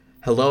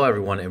Hello,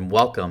 everyone, and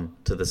welcome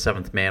to the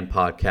Seventh Man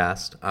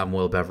podcast. I'm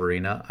Will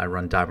Beverina. I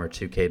run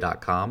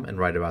Dimer2K.com and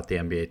write about the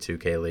NBA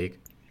 2K League.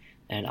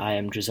 And I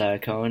am Josiah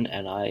Cohen,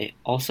 and I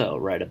also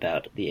write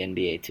about the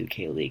NBA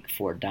 2K League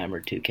for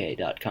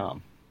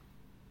Dimer2K.com.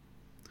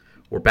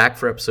 We're back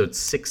for episode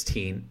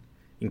 16.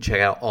 You can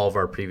check out all of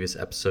our previous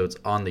episodes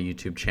on the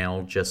YouTube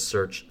channel. Just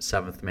search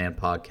Seventh Man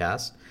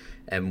Podcast.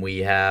 And we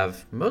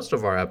have most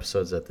of our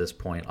episodes at this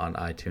point on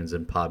iTunes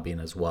and Podbean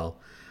as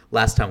well.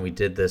 Last time we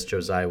did this,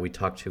 Josiah, we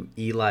talked to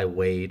Eli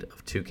Wade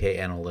of 2K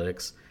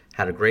Analytics.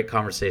 Had a great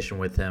conversation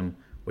with him,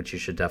 which you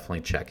should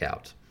definitely check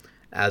out.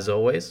 As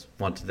always,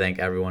 want to thank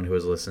everyone who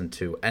has listened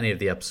to any of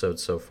the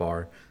episodes so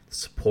far. The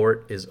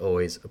support is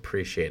always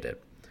appreciated.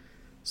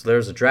 So there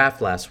was a draft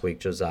last week,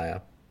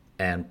 Josiah,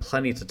 and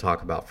plenty to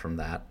talk about from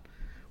that.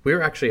 We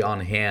were actually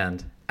on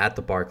hand at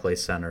the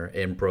Barclays Center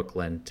in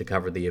Brooklyn to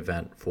cover the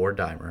event for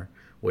Dimer,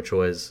 which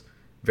was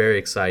very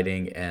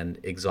exciting and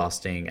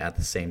exhausting at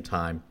the same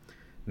time.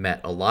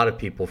 Met a lot of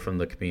people from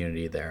the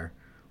community there.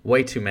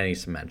 Way too many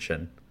to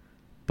mention.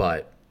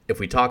 But if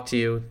we talk to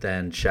you,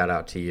 then shout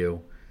out to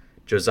you.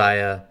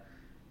 Josiah,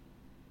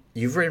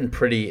 you've written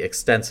pretty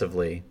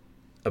extensively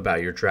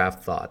about your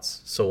draft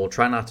thoughts, so we'll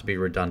try not to be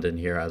redundant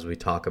here as we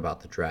talk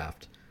about the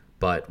draft.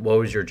 But what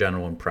was your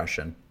general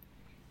impression?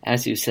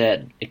 As you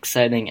said,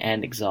 exciting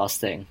and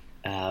exhausting.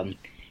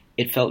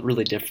 It felt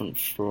really different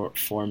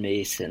for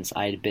me since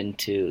I had been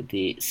to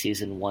the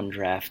Season 1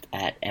 draft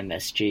at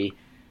MSG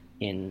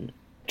in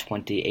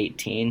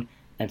 2018.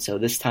 And so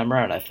this time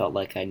around, I felt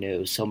like I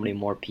knew so many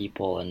more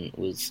people and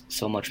was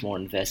so much more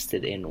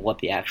invested in what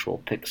the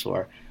actual picks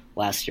were.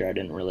 Last year, I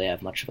didn't really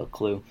have much of a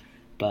clue.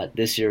 But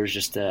this year was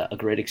just a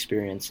great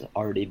experience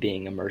already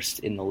being immersed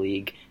in the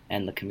league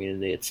and the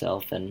community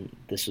itself. And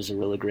this was a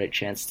really great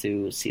chance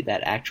to see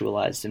that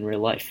actualized in real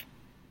life.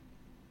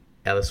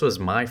 Yeah, this was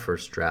my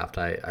first draft.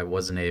 I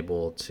wasn't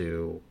able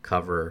to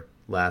cover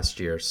last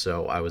year,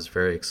 so I was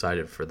very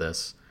excited for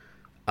this.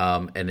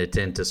 And it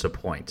didn't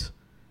disappoint,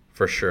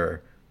 for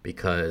sure,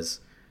 because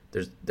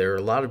there are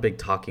a lot of big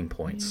talking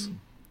points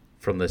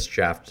from this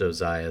draft,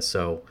 Josiah.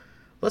 So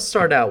let's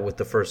start out with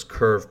the first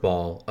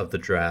curveball of the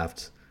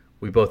draft.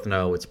 We both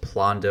know it's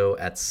Plondo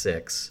at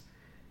 6.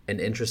 An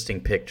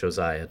interesting pick,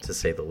 Josiah, to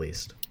say the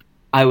least.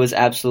 I was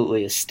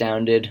absolutely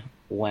astounded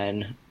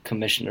when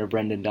Commissioner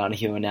Brendan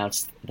Donahue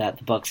announced that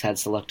the Bucks had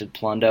selected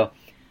Plondo.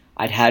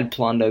 I'd had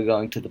Plondo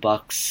going to the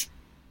Bucks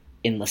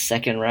in the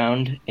second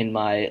round in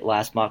my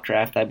last mock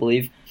draft, I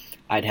believe.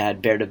 I'd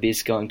had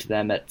Bertavise going to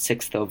them at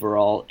 6th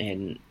overall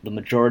in the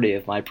majority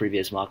of my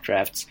previous mock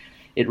drafts.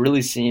 It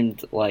really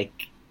seemed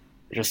like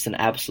just an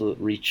absolute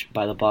reach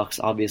by the Bucks.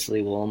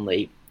 Obviously, we'll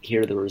only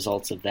hear the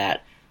results of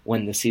that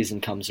when the season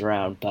comes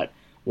around, but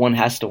one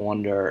has to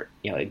wonder,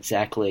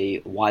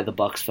 exactly why the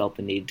Bucks felt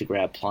the need to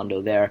grab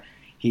Plondo there.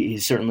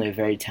 He's certainly a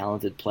very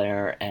talented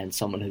player and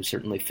someone who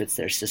certainly fits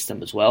their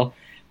system as well,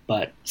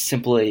 but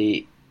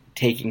simply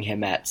taking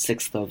him at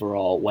 6th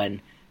overall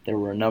when there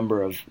were a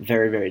number of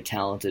very, very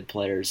talented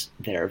players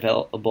there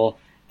available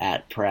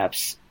at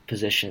perhaps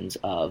positions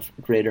of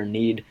greater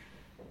need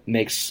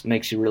makes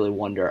you really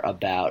wonder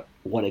about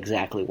what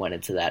exactly went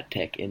into that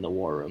pick in the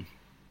war room.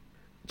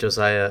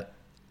 Josiah,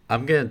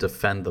 I'm going to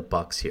defend the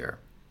Bucks here,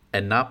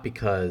 and not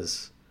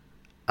because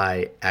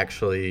I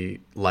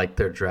actually like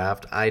their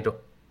draft. I don't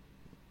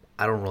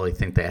really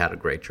think they had a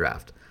great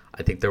draft.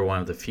 I think they're one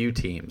of the few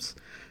teams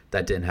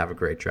that didn't have a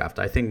great draft.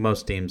 I think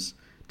most teams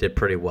did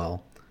pretty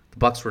well. The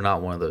Bucks were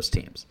not one of those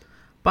teams.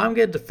 But I'm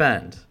going to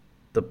defend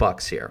the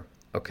Bucks here.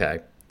 Okay,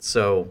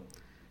 so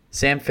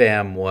Sam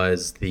Pham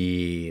was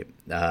the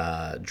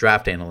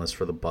draft analyst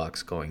for the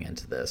Bucks going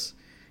into this.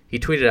 He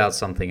tweeted out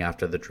something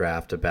after the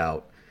draft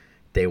about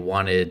they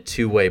wanted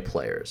two-way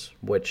players,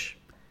 which,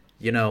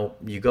 you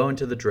go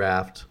into the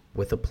draft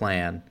with a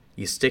plan.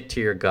 You stick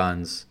to your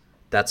guns.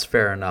 That's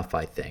fair enough,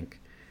 I think.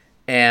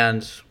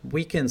 And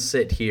we can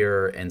sit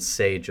here and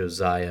say,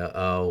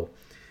 Josiah,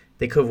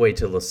 they could wait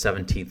till the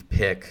 17th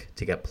pick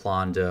to get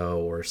Plondo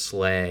or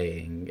Slay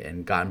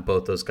and gotten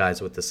both those guys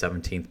with the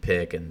 17th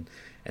pick and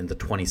the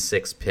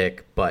 26th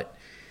pick. But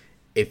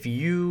if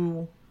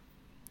you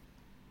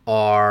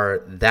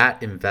are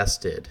that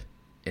invested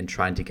in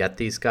trying to get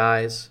these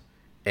guys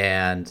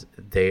and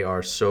they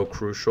are so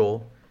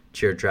crucial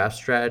to your draft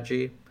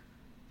strategy,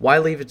 why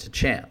leave it to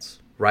chance,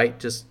 right?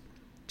 Just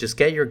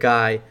get your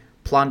guy.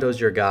 Plondo's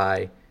your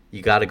guy.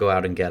 You got to go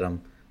out and get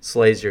him.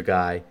 Slay's your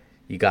guy.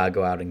 You got to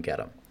go out and get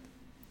him.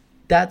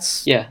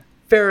 That's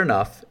fair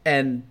enough,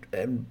 and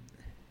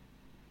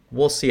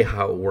we'll see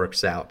how it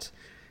works out.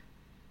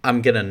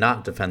 I'm going to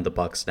not defend the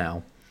Bucks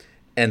now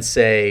and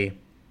say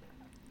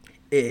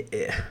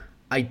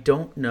I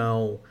don't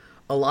know.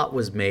 A lot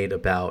was made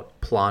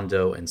about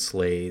Plondo and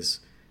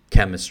Slay's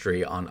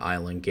chemistry on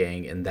Island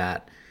Gang and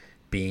that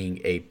being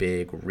a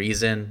big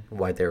reason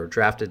why they were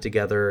drafted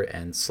together,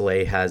 and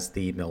Slay has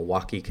the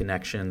Milwaukee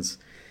connections.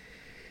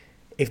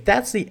 If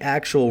that's the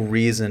actual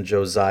reason,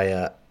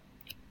 Josiah,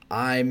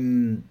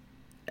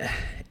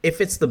 if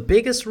it's the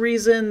biggest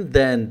reason,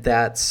 then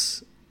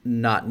that's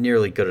not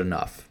nearly good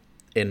enough.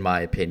 in my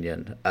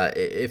opinion.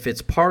 If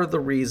it's part of the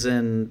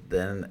reason,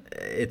 then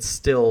it's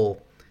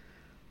still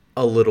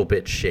a little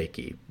bit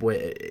shaky.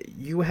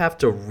 You have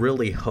to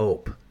really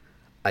hope,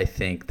 I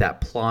think,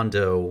 that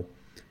Plondo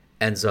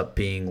ends up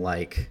being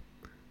like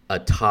a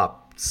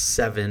top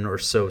 7 or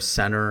so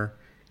center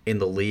in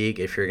the league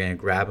if you're going to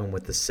grab him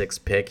with the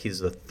 6th pick. He's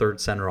the 3rd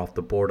center off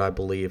the board, I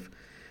believe.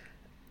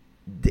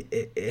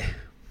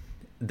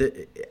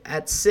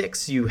 At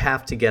 6, you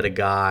have to get a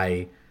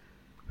guy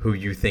who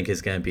you think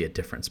is going to be a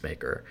difference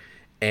maker.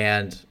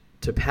 And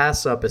to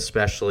pass up,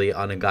 especially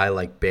on a guy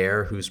like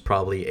Bear, who's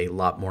probably a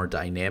lot more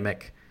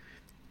dynamic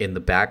in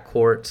the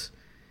backcourt,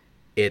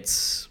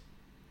 it's,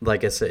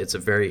 like I said, it's a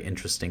very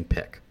interesting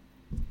pick.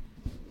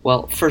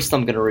 Well, first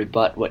I'm going to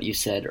rebut what you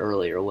said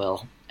earlier,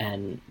 Will,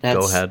 and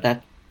Go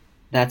ahead.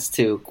 that's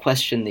to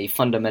question the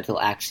fundamental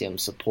axiom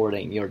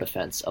supporting your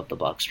defense of the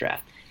Bucks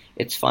draft.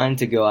 It's fine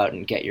to go out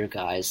and get your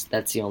guys.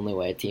 That's the only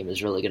way a team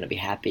is really going to be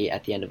happy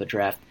at the end of a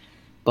draft.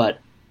 But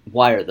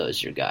why are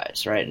those your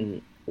guys, right?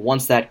 And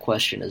once that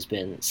question has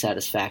been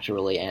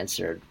satisfactorily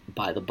answered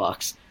by the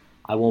Bucks,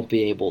 I won't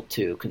be able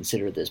to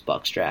consider this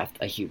Bucks draft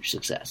a huge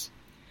success.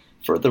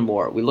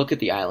 Furthermore, we look at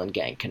the Island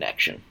Gang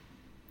connection,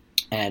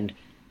 and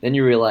then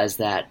you realize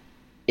that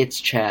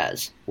It's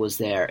Chaz was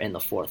there in the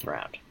 4th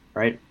round,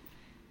 right?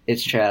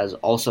 It's Chaz,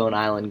 also an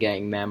Island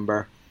Gang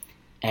member,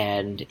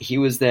 and he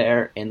was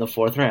there in the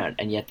 4th round,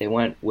 and yet they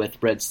went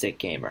with Red Stick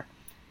Gamer.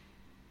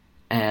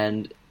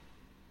 And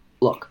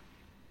look,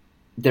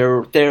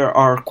 there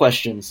are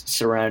questions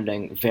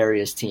surrounding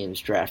various teams'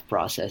 draft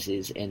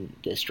processes in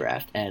this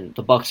draft, and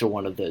the Bucks are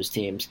one of those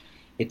teams.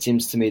 It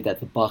seems to me that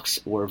the Bucks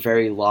were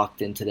very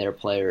locked into their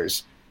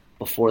players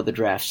before the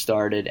draft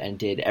started and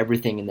did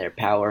everything in their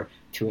power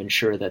to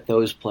ensure that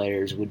those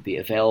players would be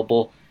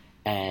available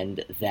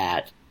and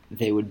that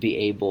they would be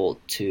able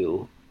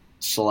to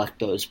select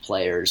those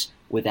players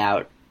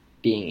without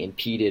being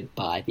impeded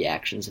by the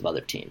actions of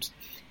other teams.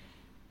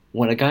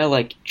 When a guy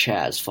like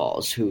Chaz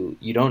falls, who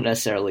you don't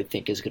necessarily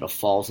think is going to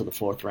fall to the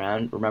 4th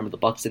round, remember the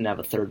Bucks didn't have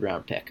a 3rd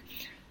round pick.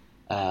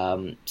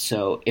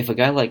 So if a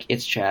guy like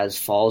It's Chaz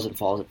falls and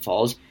falls and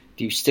falls,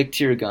 do you stick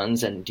to your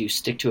guns and do you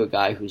stick to a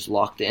guy who's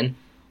locked in,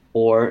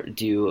 or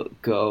do you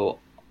go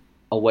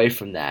away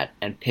from that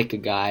and pick a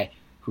guy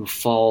who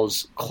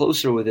falls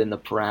closer within the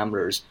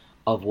parameters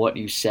of what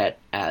you set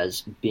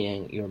as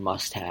being your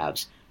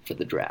must-haves for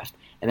the draft?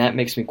 And that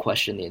makes me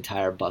question the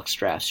entire Bucks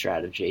draft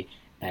strategy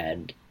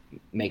and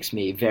makes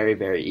me very,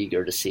 very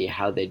eager to see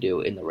how they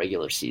do in the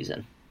regular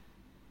season.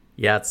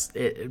 Yeah,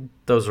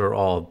 those are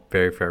all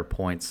very fair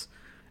points.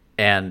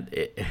 And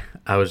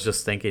I was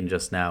just thinking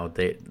just now,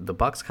 the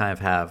Bucks kind of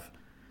have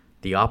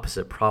the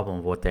opposite problem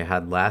of what they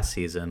had last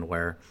season,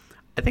 where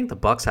I think the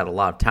Bucks had a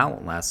lot of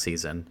talent last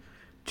season,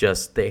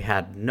 just they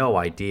had no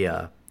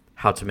idea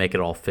how to make it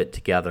all fit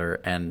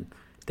together, and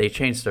they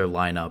changed their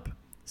lineup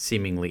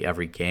seemingly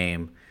every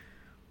game.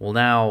 Well,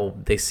 now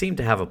they seem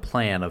to have a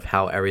plan of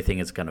how everything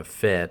is going to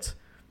fit.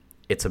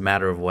 It's a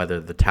matter of whether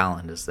the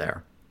talent is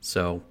there.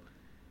 So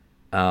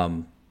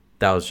that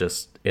was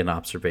just an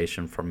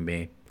observation from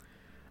me.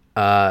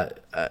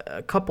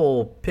 A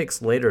couple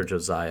picks later,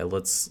 Josiah,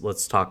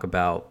 let's talk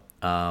about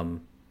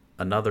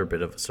another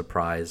bit of a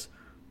surprise.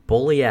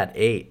 Bully at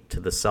 8 to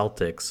the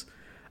Celtics.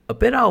 A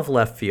bit out of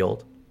left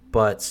field,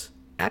 but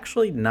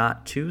actually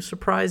not too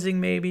surprising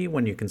maybe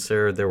when you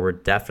consider there were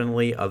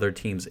definitely other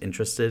teams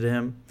interested in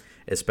him,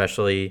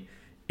 especially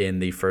in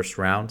the 1st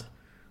round.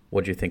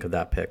 What do you think of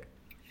that pick?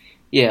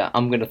 Yeah,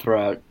 I'm going to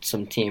throw out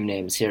some team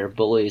names here.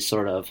 Bully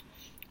sort of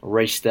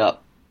raced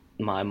up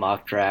my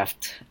mock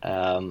draft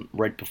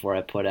right before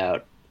I put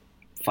out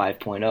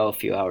 5.0, a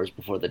few hours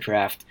before the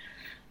draft.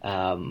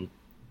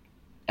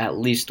 At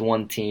least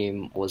one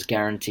team was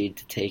guaranteed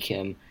to take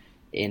him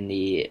in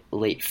the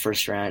late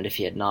 1st round if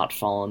he had not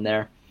fallen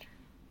there.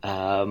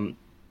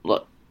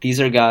 Look, these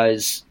are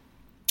guys.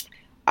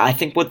 I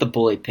think what the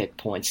Bully pick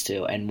points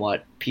to and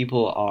what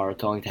people are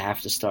going to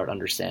have to start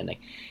understanding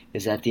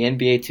is that the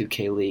NBA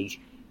 2K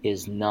League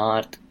is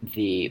not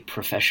the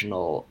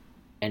professional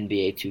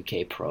NBA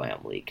 2K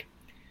Pro-Am League.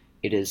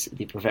 It is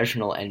the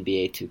professional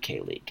NBA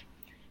 2K League.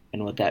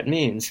 And what that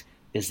means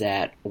is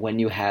that when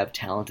you have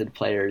talented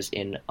players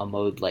in a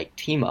mode like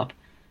Team Up,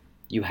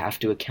 you have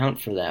to account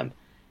for them.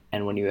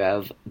 And when you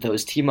have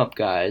those team-up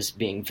guys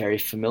being very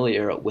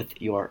familiar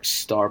with your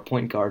star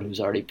point guard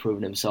who's already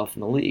proven himself in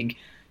the league,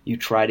 you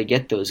try to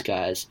get those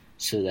guys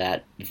so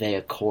that they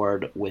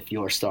accord with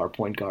your star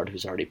point guard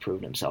who's already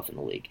proven himself in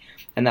the league.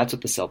 And that's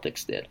what the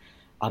Celtics did.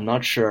 I'm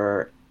not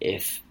sure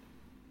if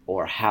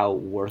or how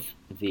worth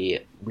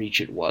the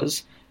reach it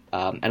was.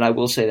 And I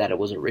will say that it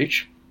was a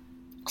reach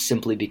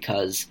simply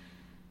because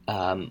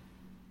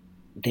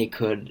they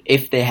could,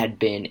 if they had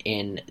been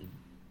in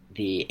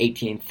the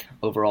 18th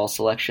overall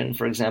selection,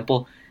 for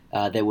example,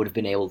 they would have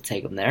been able to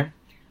take him there.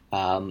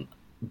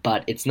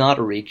 But it's not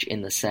a reach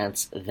in the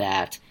sense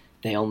that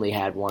they only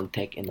had one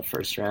pick in the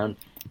 1st round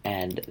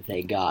and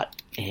they got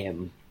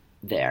him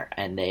there.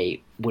 And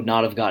they would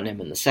not have gotten him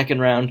in the 2nd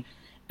round,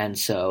 and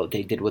so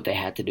they did what they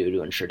had to do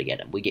to ensure to get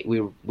him.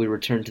 We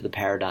returned to the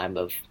paradigm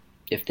of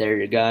if they're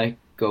your guy,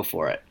 go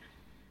for it.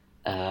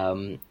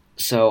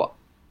 So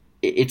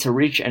it's a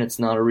reach and it's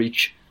not a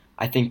reach.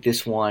 I think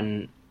this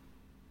one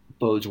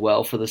bodes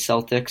well for the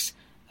Celtics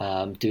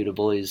due to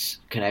Bully's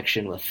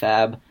connection with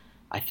Fab.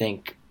 I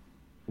think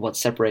what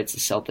separates the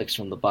Celtics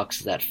from the Bucks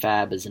is that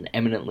Fab is an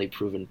eminently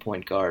proven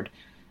point guard,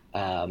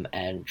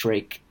 and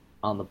Drake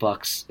on the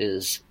Bucks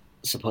is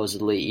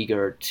supposedly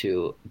eager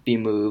to be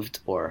moved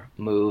or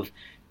move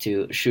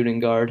to shooting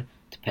guard,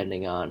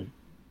 depending on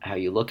how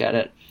you look at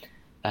it.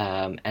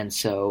 And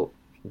so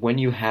when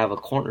you have a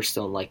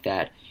cornerstone like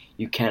that,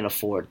 you can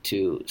afford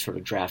to sort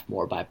of draft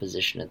more by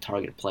position and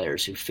target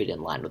players who fit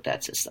in line with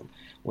that system.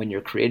 When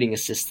you're creating a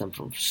system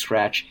from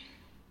scratch,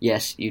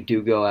 yes, you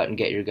do go out and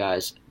get your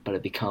guys, but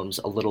it becomes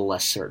a little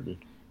less certain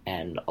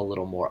and a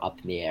little more up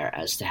in the air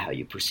as to how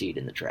you proceed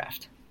in the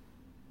draft.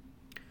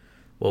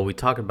 Well, we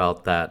talk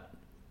about that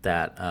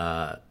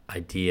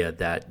idea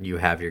that you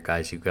have your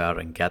guys, you go out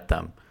and get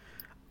them.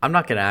 I'm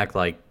not going to act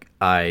like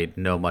I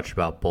know much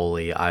about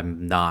Bully.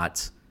 I'm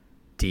not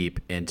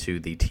deep into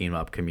the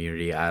team-up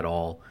community at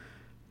all.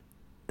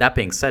 That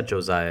being said,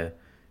 Josiah,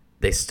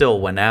 they still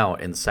went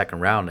out in the second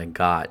round and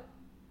got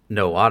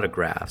no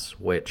autographs,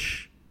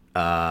 which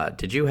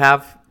did you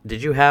have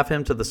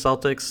him to the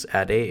Celtics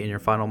at 8 in your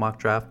final mock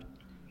draft?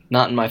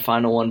 Not in my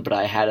final one, but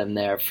I had him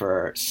there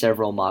for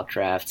several mock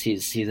drafts.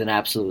 He's an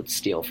absolute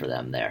steal for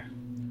them there.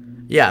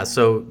 Yeah,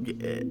 so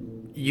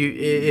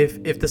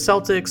if the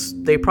Celtics,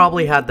 they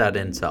probably had that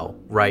intel,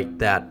 right?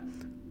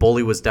 That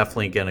Bully was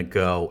definitely going to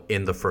go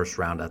in the first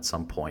round at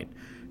some point.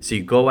 So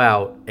you go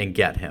out and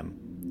get him.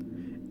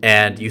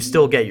 And you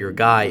still get your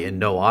guy in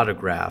no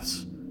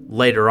autographs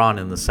later on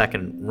in the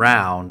second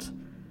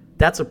round.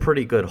 That's a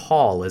pretty good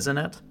haul, isn't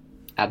it?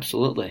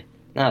 Absolutely.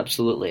 No,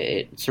 absolutely.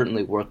 It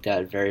certainly worked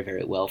out very,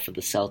 very well for the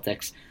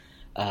Celtics.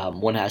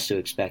 One has to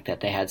expect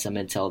that they had some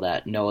intel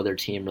that no other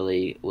team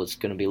really was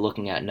going to be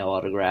looking at no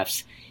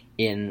autographs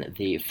in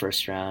the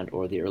first round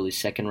or the early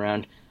second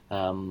round,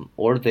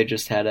 or they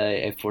just had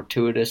a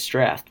fortuitous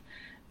draft.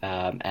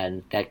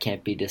 And that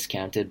can't be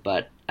discounted,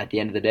 but at the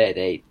end of the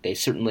day, they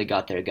certainly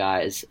got their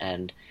guys,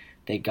 and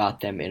they got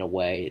them in a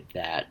way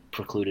that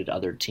precluded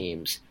other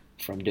teams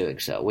from doing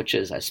so, which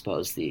is, I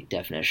suppose, the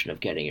definition of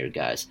getting your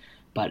guys.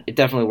 But it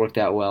definitely worked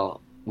out well.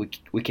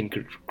 We can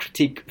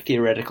critique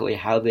theoretically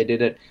how they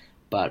did it,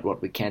 but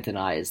what we can't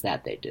deny is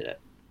that they did it.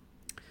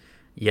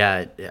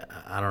 Yeah,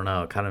 I don't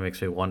know. It kind of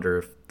makes me wonder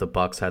if the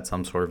Bucks had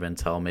some sort of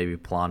intel. Maybe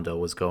Plondo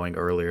was going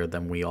earlier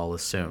than we all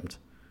assumed.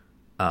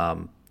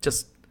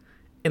 Just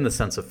in the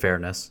sense of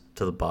fairness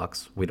to the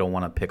Bucks, we don't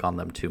want to pick on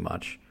them too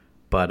much,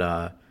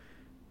 but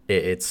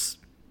it's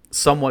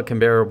somewhat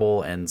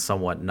comparable and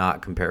somewhat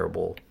not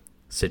comparable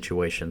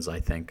situations, I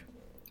think.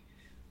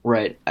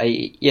 Right.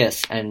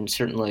 Yes, and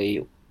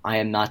certainly I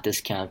am not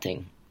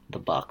discounting the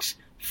Bucks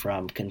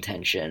from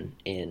contention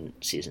in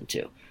season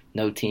 2.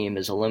 No team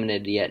is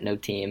eliminated yet. No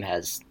team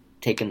has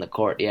taken the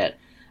court yet.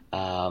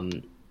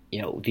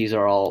 These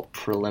are all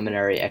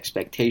preliminary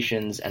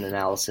expectations and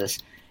analysis,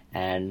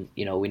 and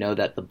we know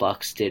that the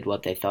Bucks did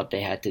what they thought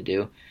they had to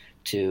do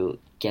to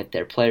get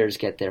their players,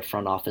 get their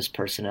front office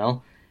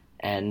personnel,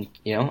 and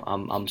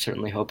I'm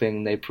certainly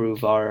hoping they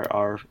prove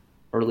our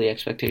early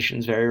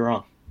expectations very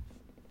wrong.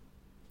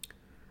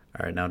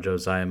 All right, now,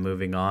 Josiah,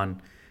 moving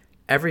on.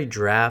 Every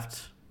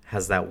draft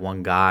has that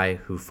one guy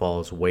who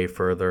falls way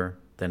further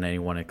than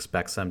anyone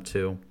expects them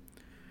to.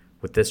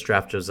 With this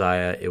draft,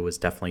 Josiah, it was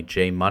definitely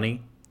Jay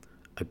Money,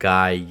 a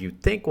guy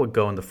you'd think would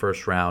go in the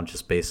first round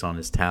just based on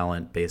his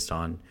talent, based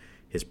on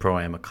his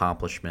pro-am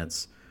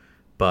accomplishments.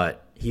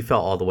 But he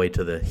fell all the way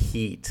to the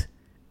Heat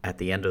at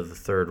the end of the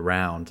third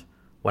round.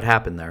 What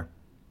happened there?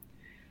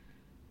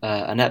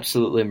 An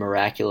absolutely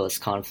miraculous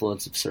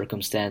confluence of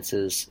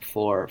circumstances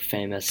for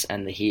Famous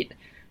and the Heat.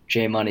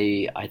 Jay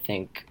Money, I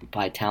think,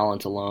 by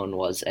talent alone,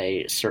 was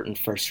a certain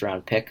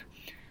first-round pick.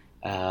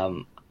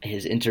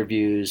 His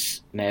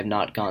interviews may have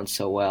not gone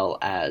so well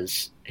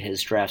as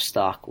his draft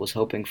stock was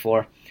hoping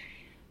for.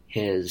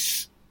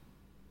 His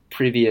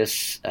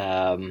previous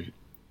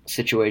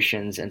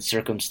situations and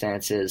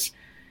circumstances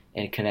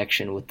in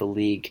connection with the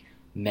league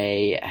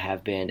may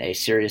have been a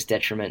serious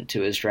detriment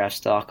to his draft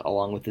stock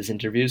along with his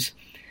interviews.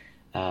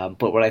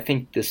 But what I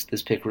think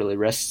this pick really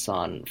rests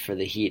on for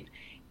the Heat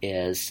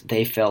is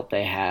they felt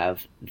they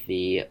have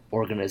the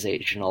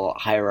organizational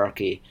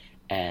hierarchy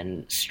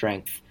and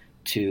strength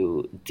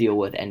to deal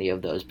with any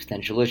of those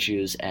potential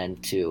issues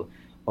and to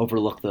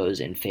overlook those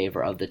in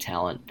favor of the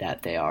talent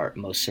that they are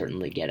most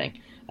certainly getting.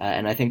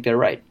 And I think they're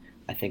right.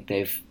 I think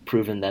they've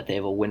proven that they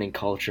have a winning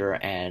culture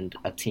and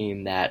a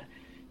team that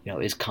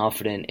is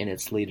confident in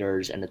its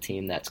leaders, and a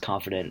team that's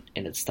confident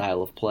in its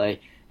style of play,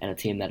 and a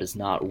team that is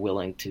not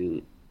willing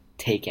to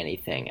take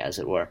anything, as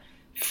it were,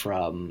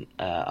 from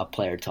a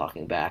player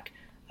talking back.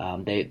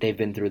 They've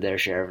been through their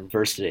share of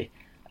adversity,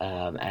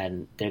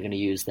 and they're going to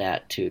use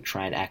that to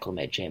try and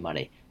acclimate Jay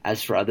Money.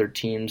 As for other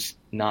teams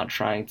not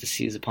trying to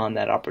seize upon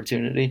that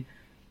opportunity,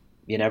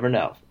 you never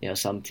know.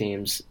 Some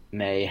teams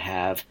may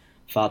have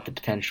thought the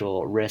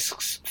potential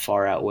risks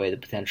far outweigh the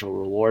potential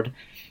reward.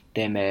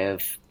 They may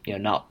have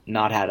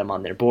not had him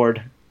on their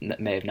board,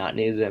 may have not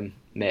needed him,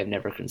 may have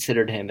never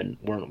considered him, and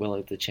weren't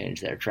willing to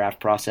change their draft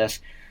process.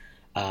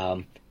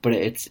 But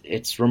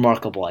it's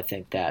remarkable, I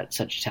think, that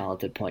such a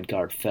talented point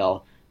guard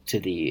fell to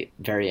the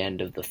very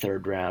end of the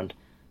third round,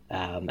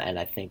 and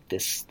I think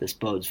this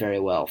bodes very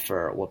well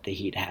for what the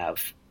Heat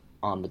have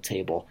on the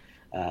table,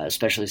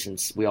 especially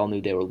since we all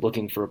knew they were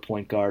looking for a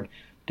point guard.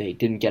 They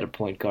didn't get a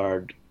point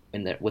guard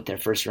with their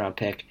first round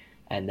pick,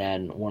 and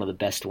then one of the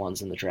best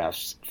ones in the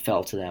drafts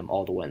fell to them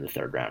all the way in the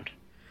third round.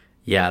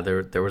 Yeah,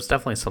 there was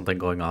definitely something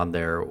going on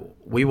there.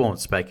 We won't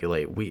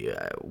speculate.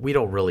 We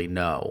don't really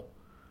know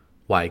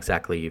why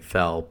exactly he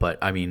fell, but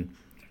I mean,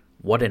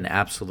 what an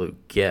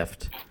absolute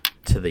gift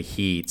to the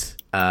Heat.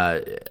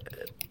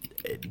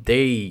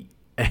 They,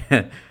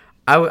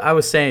 I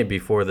was saying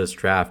before this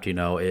draft,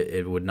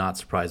 it would not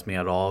surprise me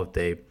at all if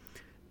they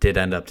did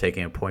end up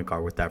taking a point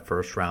guard with that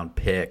first round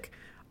pick.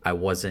 I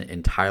wasn't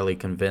entirely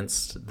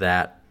convinced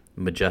that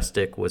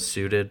Majestic was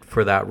suited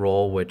for that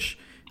role, which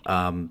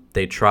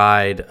they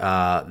tried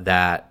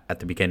that at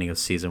the beginning of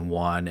season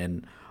 1,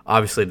 and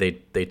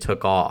obviously they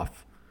took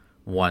off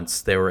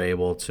once they were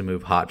able to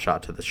move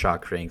Hotshot to the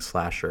shot creating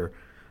slasher.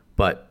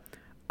 But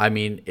I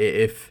mean,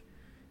 if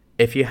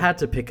you had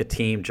to pick a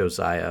team,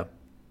 Josiah,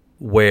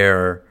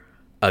 where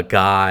a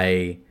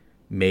guy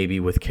maybe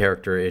with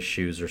character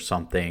issues or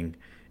something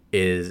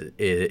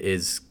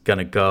is going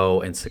to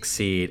go and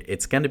succeed,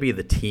 it's going to be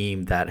the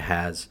team that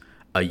has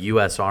a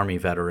U.S. Army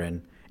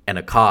veteran and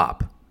a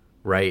cop,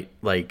 right?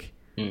 Like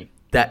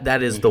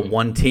that is the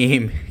one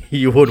team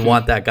you would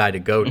want that guy to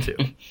go to.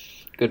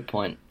 Good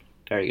point.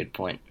 Very good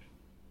point.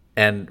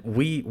 And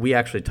we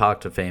actually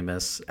talked to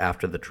Famous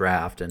after the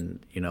draft,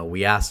 and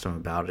we asked him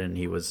about it, and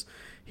he was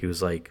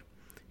like,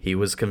 he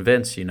was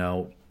convinced,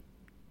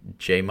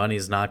 J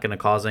Money's not going to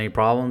cause any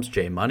problems.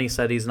 J Money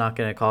said he's not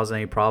going to cause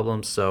any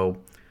problems, so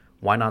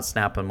why not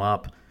snap him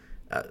up?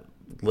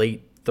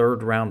 Late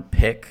third round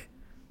pick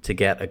to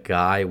get a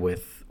guy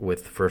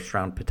with first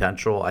round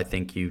potential. I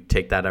think you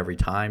take that every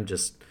time.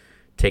 Just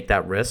take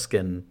that risk,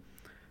 and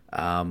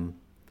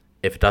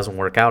if it doesn't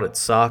work out, it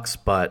sucks,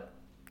 but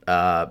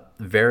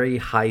very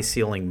high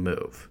ceiling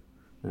move,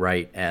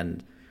 right?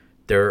 And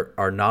there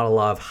are not a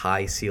lot of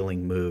high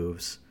ceiling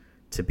moves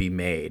to be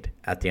made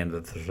at the end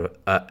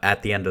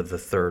of the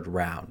third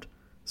round.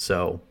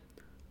 So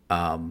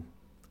I'm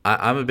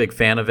a big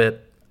fan of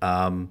it.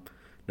 No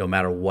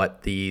matter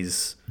what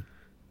these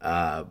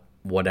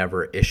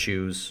whatever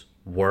issues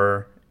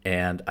were,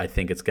 and I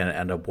think it's going to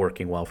end up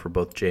working well for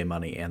both J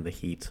Money and the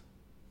Heat.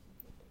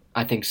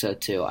 I think so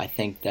too. I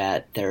think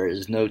that there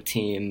is no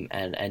team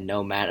and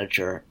no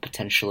manager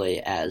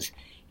potentially as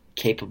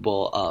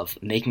capable of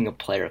making a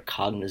player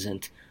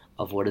cognizant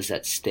of what is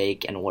at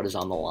stake and what is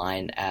on the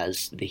line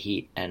as the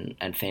Heat and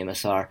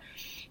Famous are.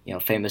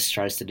 Famous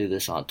tries to do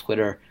this on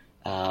Twitter.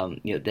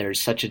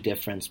 There's such a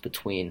difference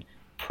between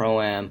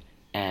Pro-Am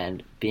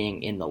and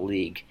being in the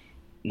league,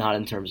 not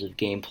in terms of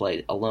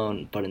gameplay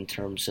alone, but in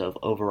terms of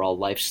overall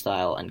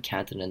lifestyle and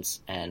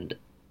countenance and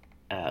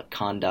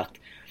conduct.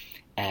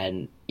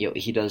 And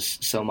he does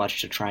so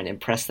much to try and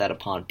impress that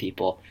upon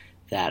people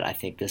that I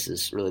think this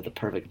is really the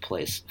perfect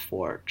place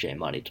for J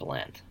Money to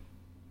land.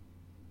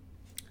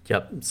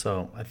 Yep,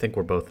 so I think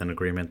we're both in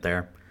agreement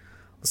there.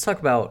 Let's talk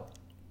about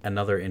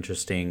another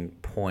interesting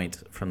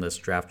point from this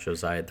draft,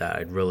 Josiah, that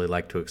I'd really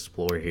like to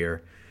explore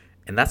here,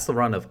 and that's the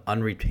run of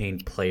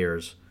unretained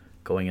players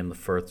going in the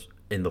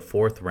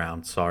fourth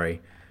round.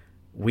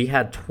 We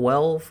had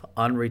 12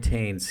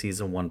 unretained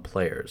Season 1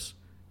 players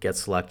get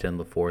selected in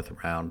the fourth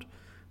round.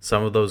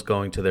 Some of those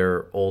going to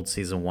their old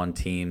Season 1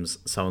 teams,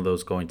 some of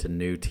those going to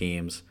new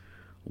teams.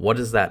 What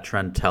does that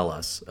trend tell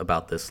us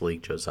about this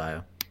league,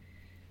 Josiah?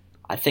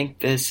 I think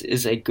this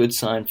is a good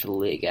sign for the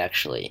league,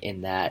 actually,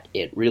 in that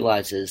it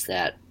realizes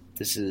that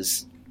this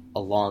is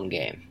a long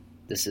game.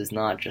 This is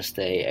not just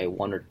a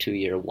 1 or 2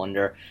 year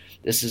wonder.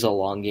 This is a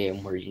long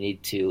game where you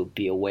need to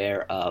be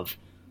aware of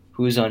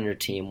who's on your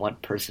team,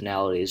 what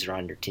personalities are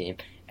on your team,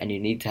 and you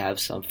need to have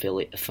some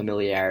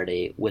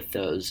familiarity with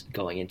those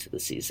going into the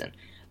season.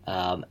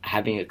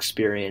 Having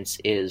experience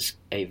is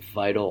a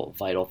vital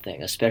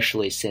thing,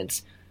 especially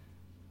since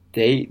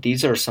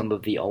these are some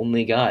of the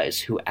only guys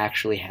who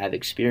actually have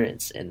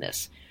experience in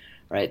this,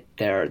 right?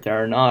 There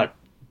are not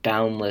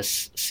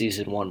boundless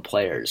Season 1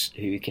 players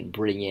who you can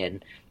bring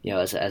in,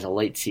 as a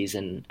late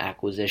season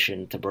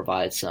acquisition to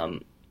provide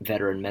some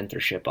veteran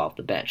mentorship off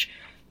the bench.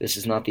 This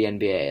is not the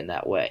NBA in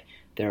that way.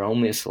 There are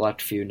only a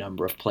select few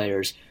number of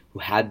players who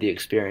had the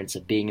experience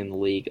of being in the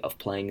league, of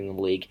playing in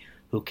the league,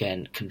 who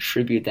can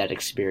contribute that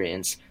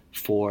experience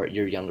for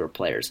your younger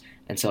players.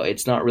 And so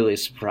it's not really a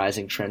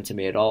surprising trend to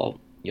me at all.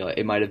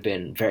 It might have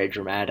been very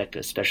dramatic,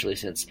 especially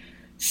since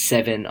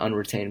 7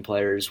 unretained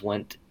players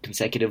went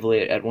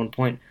consecutively at one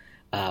point.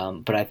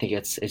 But I think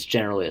it's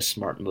generally a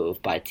smart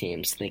move by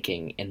teams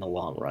thinking in the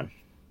long run.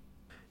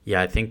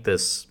 Yeah, I think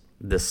this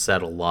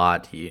said a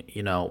lot.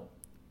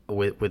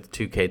 With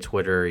 2K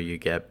Twitter, you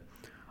get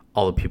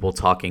all the people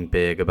talking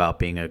big about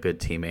being a good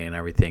teammate and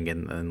everything,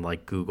 and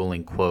like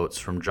Googling quotes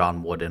from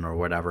John Wooden or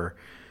whatever.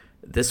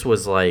 This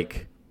was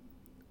like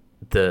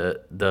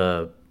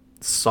the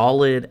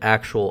solid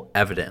actual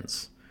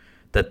evidence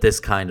that this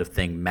kind of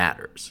thing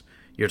matters.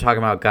 You're talking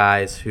about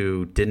guys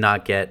who did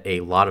not get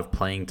a lot of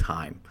playing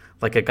time.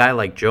 Like a guy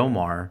like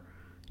Jomar,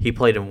 he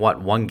played in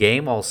one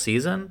game all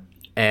season,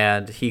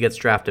 and he gets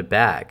drafted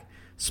back.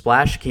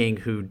 Splash King,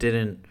 who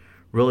didn't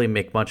really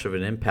make much of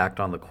an impact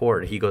on the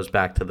court, he goes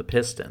back to the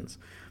Pistons.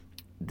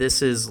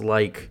 This is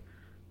like,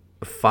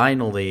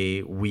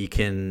 finally, we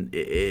can.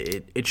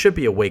 It should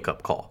be a wake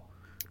up call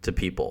to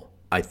people,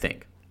 I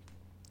think.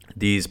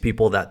 These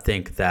people that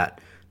think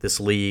that this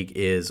league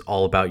is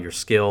all about your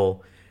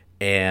skill,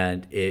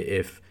 and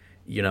if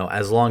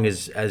as long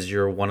as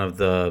you're one of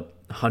the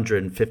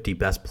 150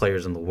 best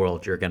players in the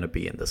world, you're going to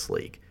be in this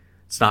league.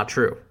 It's not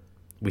true.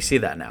 We see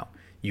that now.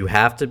 You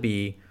have to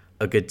be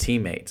a good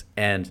teammate,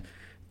 and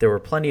there were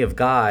plenty of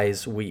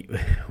guys.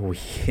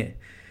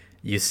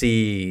 You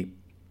see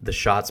the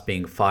shots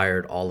being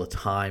fired all the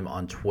time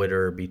on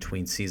Twitter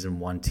between season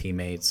one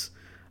teammates.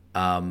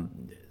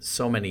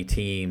 So many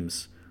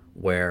teams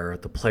where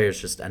the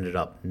players just ended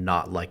up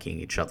not liking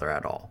each other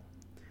at all.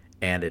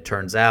 And it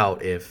turns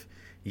out if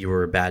you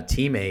were a bad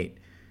teammate,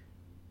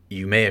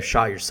 you may have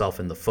shot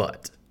yourself in the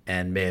foot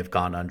and may have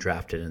gone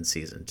undrafted in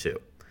season two.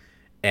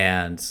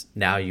 And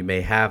now you may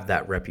have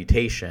that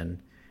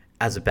reputation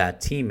as a bad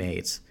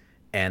teammate,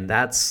 and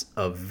that's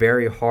a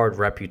very hard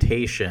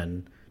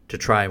reputation to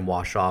try and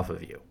wash off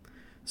of you.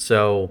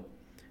 So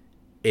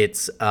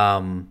it's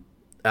I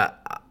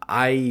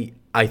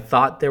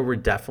thought there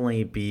would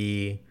definitely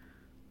be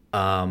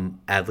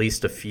at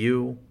least a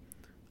few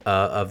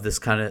of this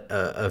kind of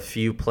a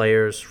few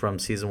players from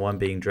season one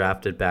being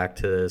drafted back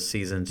to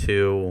season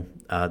two.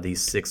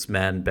 These 6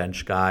 men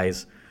bench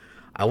guys.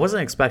 I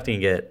wasn't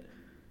expecting it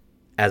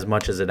as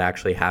much as it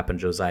actually happened,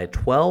 Josiah.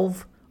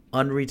 12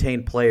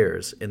 unretained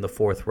players in the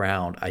 4th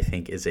round, I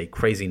think, is a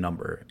crazy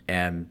number,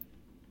 and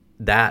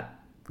that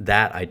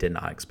I did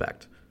not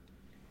expect.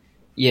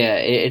 Yeah,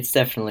 it's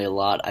definitely a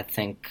lot. I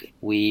think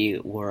we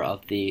were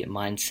of the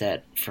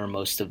mindset for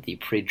most of the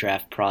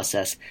pre-draft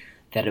process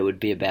that it would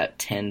be about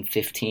 10,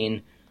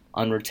 15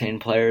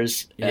 unretained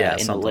players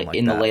in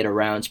the later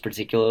rounds,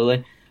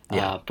 particularly.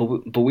 Yeah.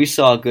 But we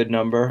saw a good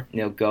number,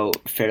 go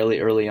fairly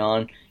early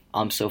on.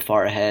 I'm so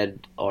far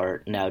ahead,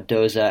 or now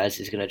Doza, as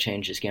he's going to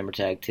change his gamer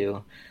tag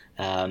to,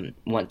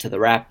 went to the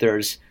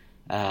Raptors.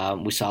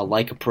 We saw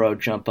Like a Pro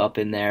jump up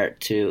in there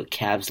to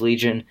Cavs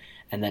Legion,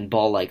 and then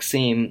Ball Like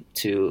Seam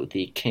to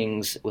the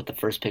Kings with the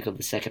first pick of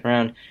the 2nd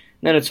round. And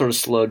then it sort of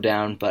slowed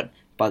down, but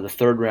by the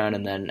 3rd round,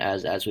 and then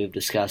as we've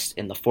discussed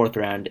in the 4th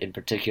round in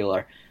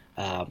particular,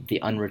 the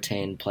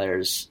unretained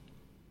players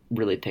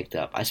really picked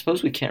up. I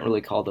suppose we can't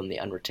really call them the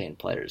unretained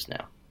players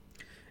now.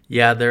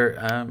 Yeah,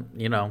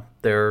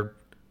 they're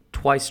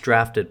twice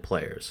drafted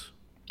players.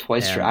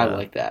 I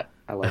like that.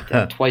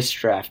 Twice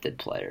drafted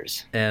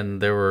players.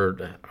 And there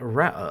were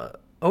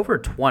over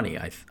 20,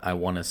 I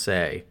want to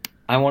say.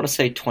 I want to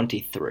say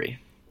 23.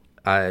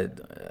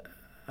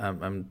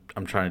 I'm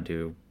trying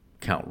to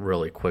count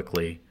really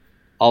quickly.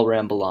 I'll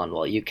ramble on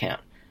while you count.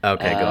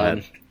 Okay, go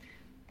ahead.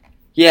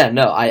 Yeah,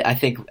 no, I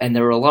think, and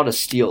there were a lot of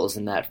steals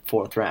in that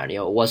 4th round.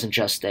 It wasn't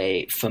just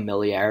a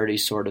familiarity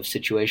sort of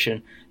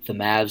situation. The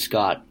Mavs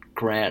got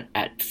Grant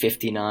at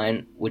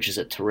 59, which is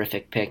a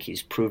terrific pick.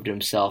 He's proved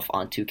himself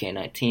on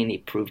 2K19. He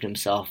proved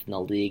himself in the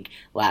league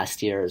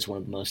last year as one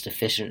of the most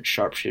efficient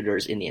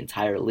sharpshooters in the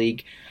entire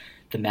league.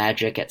 The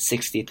Magic at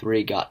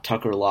 63 got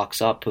Tucker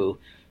Locks Up, who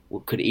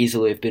could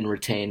easily have been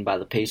retained by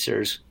the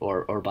Pacers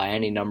or by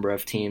any number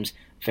of teams.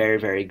 Very,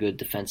 very good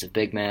defensive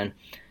big man.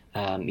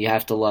 You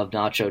have to love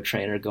Nacho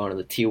Trainer going to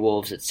the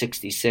T-Wolves at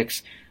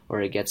 66,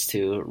 where he gets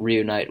to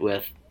reunite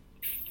with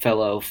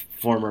fellow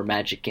former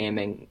Magic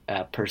Gaming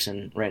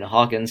person, Raina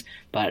Hawkins,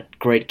 but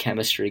great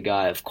chemistry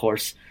guy, of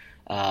course.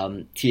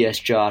 T.S.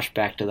 Josh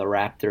back to the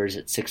Raptors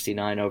at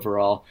 69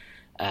 overall.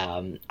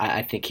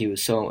 I think he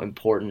was so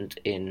important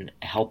in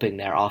helping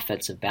their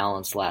offensive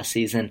balance last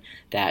season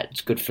that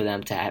it's good for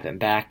them to have him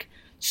back.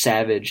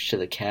 Savage to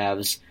the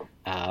Cavs.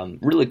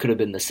 Really could have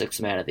been the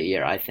 6th man of the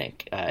year, I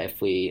think,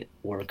 if we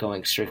were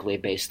going strictly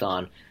based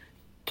on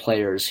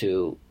players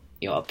who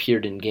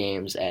appeared in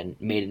games and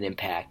made an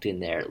impact in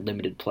their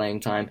limited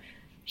playing time.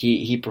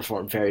 He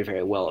performed very,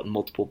 very well at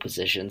multiple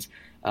positions.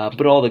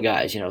 But all the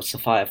guys,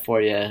 Safaya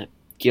Foria,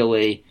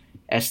 Gilly,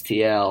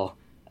 STL,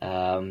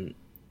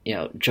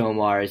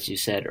 Jomar, as you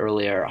said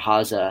earlier,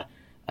 Haza,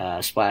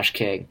 Splash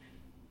King,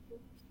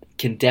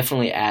 can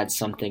definitely add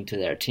something to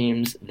their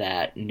teams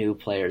that new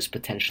players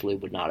potentially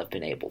would not have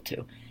been able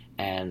to.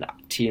 And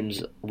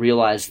teams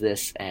realized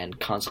this and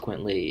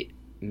consequently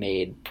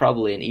made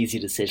probably an easy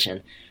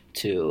decision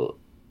to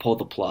pull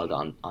the plug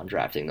on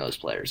drafting those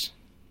players.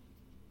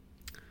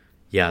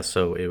 Yeah,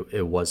 so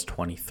it was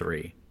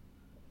 23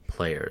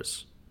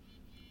 players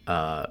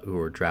who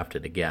were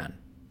drafted again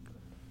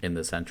in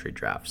this entry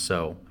draft.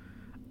 So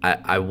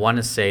I want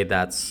to say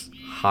that's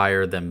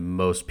higher than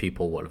most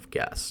people would have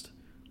guessed.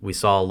 We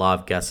saw a lot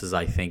of guesses,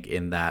 I think,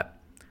 in that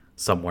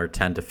somewhere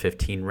 10 to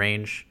 15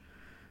 range.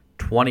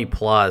 20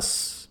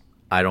 plus,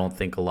 I don't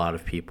think a lot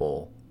of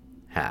people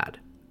had.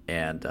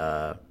 And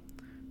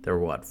There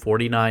were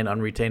 49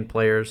 unretained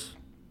players.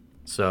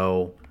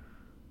 So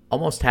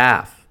almost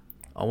half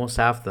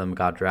of them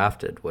got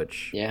drafted,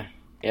 which Yeah,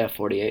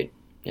 48.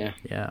 Yeah.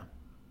 yeah,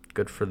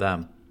 good for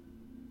them.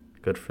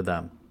 Good for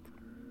them.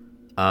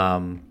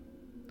 Um,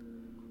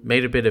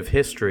 Made a bit of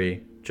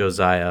history,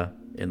 Josiah,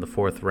 in the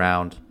fourth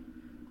round.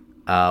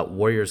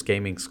 Warriors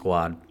Gaming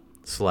Squad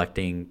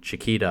selecting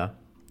Chiquita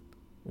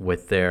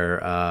with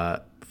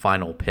their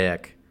final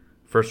pick.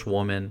 First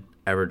woman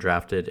ever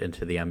drafted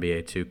into the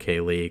NBA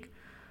 2K League.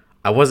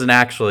 I wasn't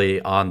actually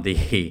on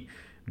the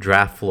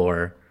draft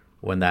floor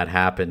when that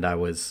happened. I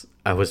was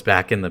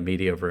back in the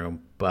media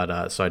room,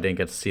 but so I didn't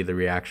get to see the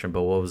reaction.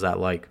 But what was that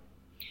like?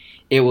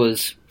 It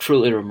was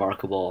truly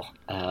remarkable,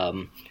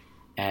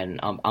 and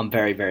I'm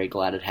very, very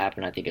glad it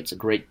happened. I think it's a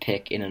great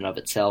pick in and of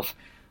itself,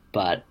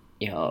 but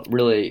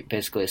really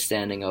basically a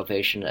standing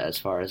ovation as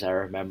far as I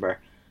remember.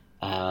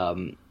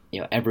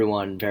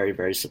 Everyone very,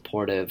 very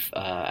supportive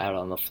out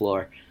on the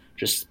floor.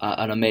 Just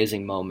an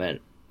amazing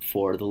moment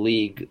for the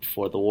league,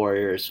 for the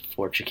Warriors,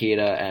 for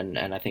Chiquita, and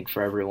I think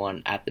for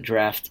everyone at the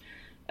draft,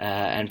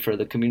 and for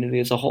the community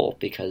as a whole,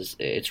 because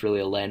it's really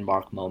a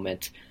landmark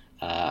moment,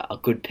 a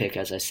good pick,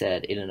 as I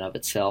said, in and of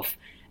itself,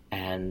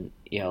 and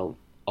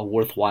a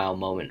worthwhile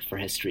moment for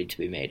history to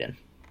be made in.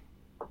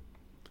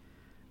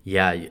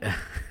 Yeah,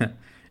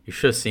 you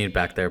should have seen it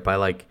back there. By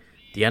like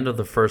the end of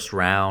the first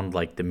round,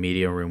 like the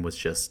media room was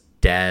just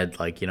dead.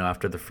 Like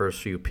after the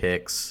first few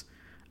picks,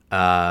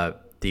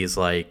 these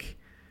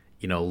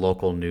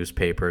local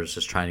newspapers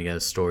just trying to get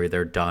a story.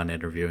 They're done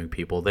interviewing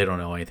people. They don't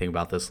know anything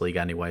about this league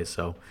anyway,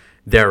 so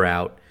they're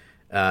out.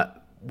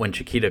 When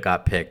Chiquita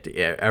got picked,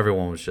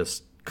 everyone was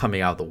just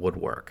coming out of the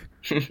woodwork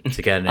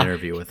to get an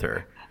interview with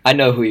her. I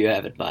know who you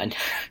have in mind.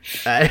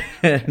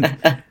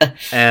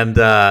 and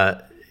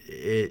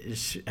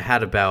it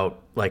had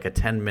about like a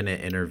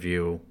 10-minute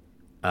interview,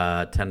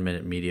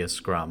 10-minute media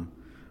scrum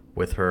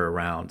with her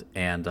around.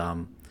 And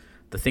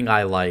the thing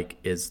I like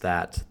is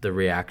that the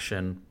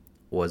reaction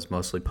was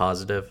mostly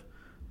positive,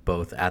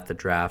 both at the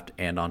draft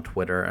and on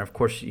Twitter. And of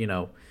course, you're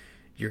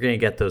going to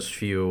get those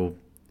few,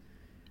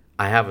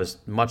 I have a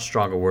much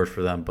stronger word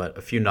for them, but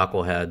a few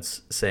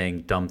knuckleheads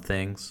saying dumb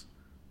things.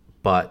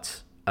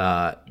 But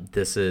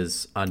this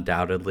is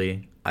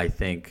undoubtedly, I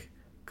think,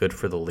 good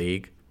for the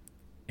league.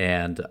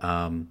 And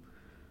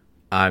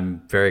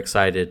I'm very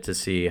excited to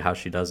see how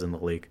she does in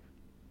the league.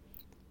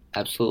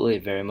 Absolutely,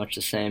 very much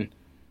the same.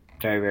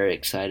 Very, very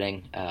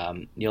exciting.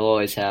 You'll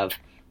always have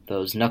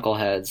those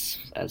knuckleheads,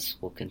 as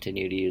we'll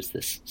continue to use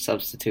this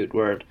substitute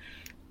word,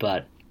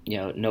 but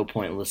no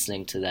point in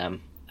listening to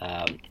them.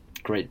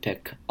 Great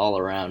pick all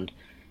around,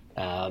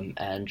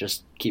 and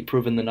just keep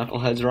proving the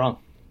knuckleheads wrong.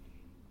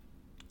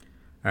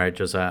 All right,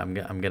 Josiah, I'm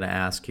going to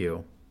ask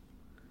you,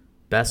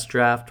 best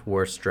draft,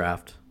 worst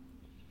draft?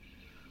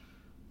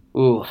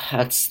 Ooh,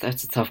 that's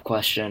a tough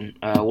question.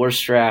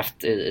 Worst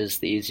draft is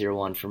the easier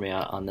one for me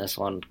on this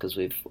one because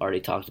we've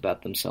already talked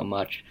about them so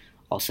much.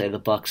 I'll say the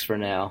Bucks for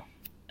now.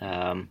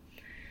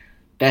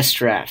 Best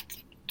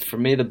draft. For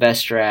me, the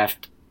best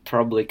draft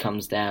probably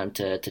comes down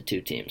to two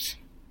teams.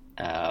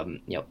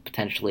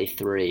 Potentially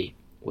three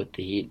with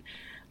the Heat.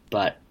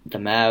 But the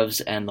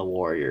Mavs and the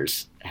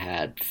Warriors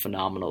had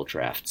phenomenal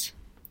drafts.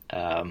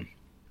 The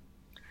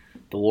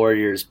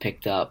Warriors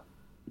picked up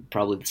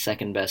probably the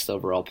second best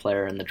overall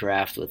player in the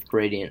draft with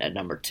Gradient at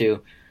number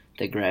 2.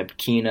 They grabbed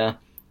Keena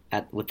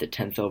with the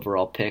 10th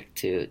overall pick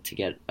to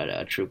get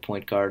a true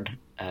point guard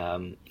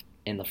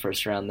in the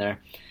first round there.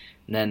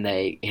 And then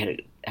they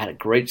had a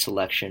great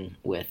selection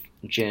with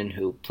Jin,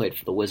 who played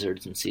for the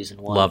Wizards in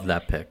season 1. Love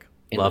that pick.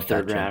 Love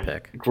that third round.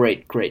 Pick.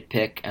 Great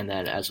pick. And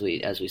then as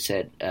we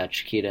said,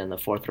 Chiquita in the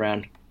 4th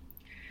round.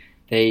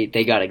 They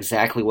got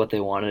exactly what they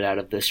wanted out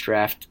of this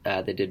draft.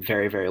 They did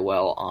very, very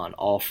well on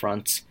all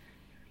fronts.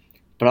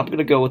 But I'm going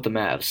to go with the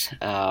Mavs.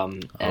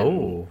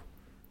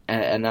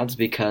 And that's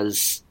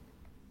because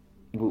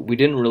we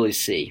didn't really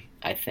see,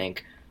 I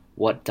think,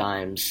 what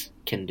Dimes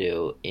can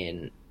do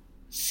in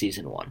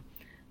season 1.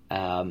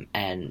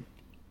 And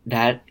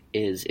that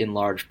is in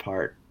large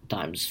part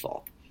Dimes'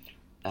 fault.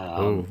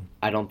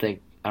 I don't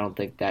think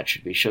that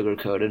should be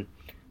sugarcoated.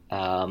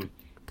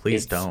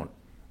 Please don't.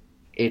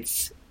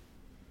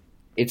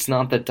 It's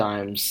not that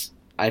Dimes.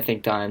 I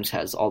think Dimes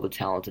has all the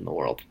talent in the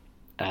world,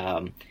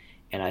 and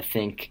I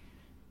think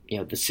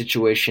the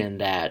situation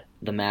that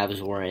the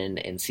Mavs were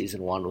in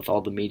season 1 with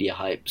all the media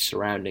hype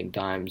surrounding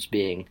Dimes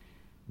being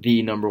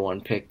the number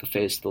 1 pick, the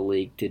face of the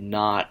league, did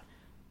not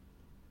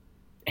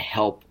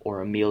help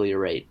or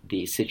ameliorate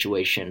the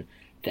situation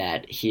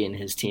that he and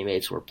his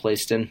teammates were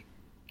placed in.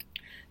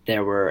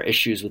 There were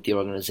issues with the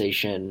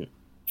organization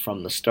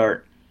from the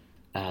start,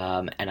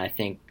 and I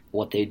think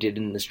what they did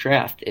in this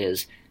draft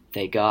is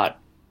they got,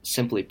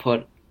 simply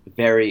put,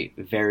 very,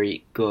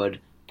 very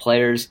good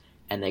players,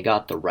 and they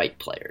got the right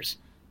players.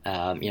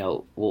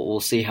 We'll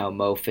see how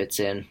Mo fits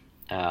in.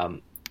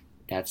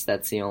 That's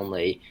the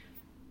only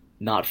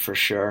not for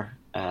sure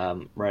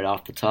right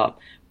off the top.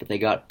 But they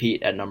got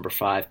Pete at number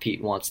 5.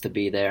 Pete wants to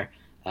be there.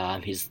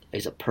 He's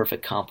a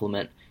perfect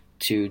complement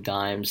to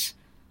Dimes.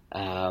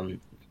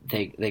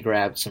 they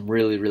grabbed some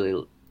really,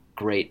 really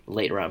great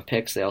late round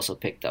picks. They also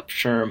picked up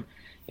Sherm.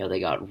 They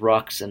got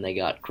Rux and they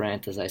got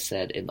Grant, as I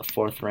said, in the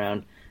 4th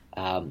round.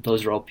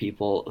 Those are all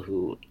people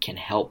who can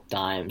help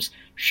Dimes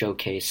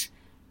showcase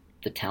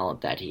the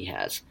talent that he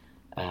has.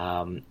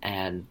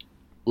 And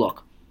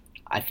look,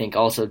 I think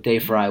also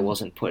Dave Fry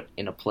wasn't put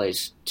in a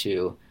place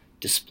to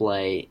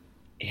display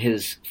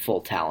his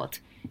full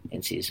talent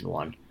in season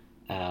 1.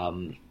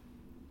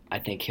 I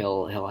think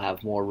he'll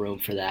have more room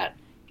for that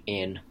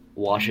in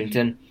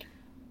Washington.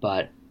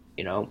 But,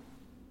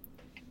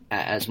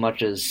 as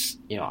much as,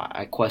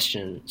 I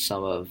question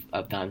some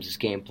of Dimes'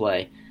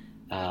 gameplay,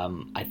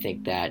 I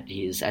think that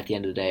he's, at the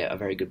end of the day, a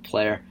very good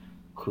player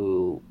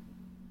who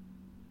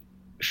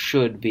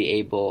should be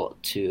able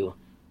to,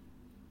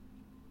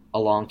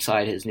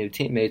 alongside his new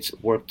teammates,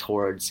 work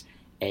towards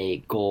a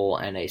goal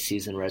and a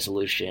season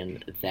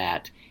resolution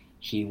that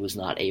he was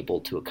not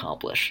able to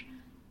accomplish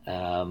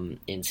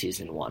in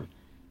season 1.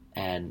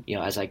 And,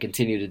 as I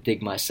continue to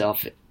dig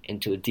myself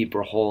into a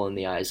deeper hole in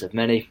the eyes of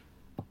many,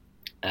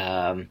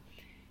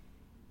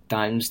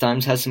 Dimes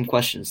has some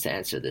questions to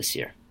answer this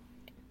year.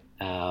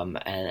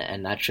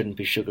 And that shouldn't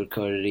be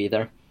sugarcoated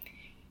either.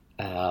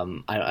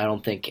 I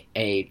don't think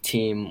a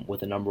team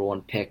with a number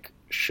 1 pick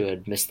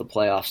should miss the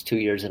playoffs 2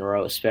 years in a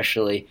row,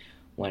 especially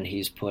when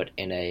he's put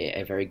in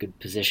a very good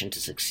position to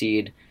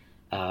succeed.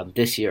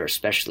 This year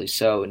especially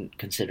so, and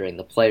considering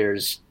the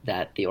players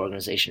that the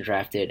organization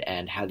drafted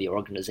and how the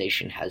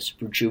organization has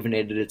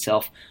rejuvenated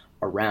itself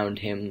around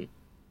him,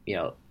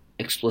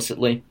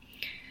 explicitly.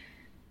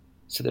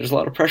 So there's a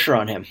lot of pressure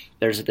on him.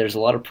 There's a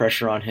lot of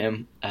pressure on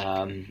him.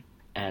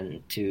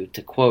 And to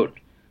quote,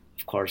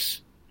 of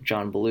course,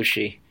 John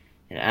Belushi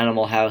in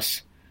Animal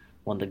House,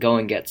 when the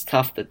going gets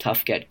tough, the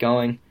tough get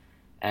going.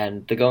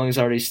 And the going's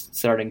already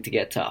starting to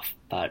get tough.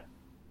 But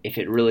if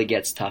it really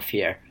gets tough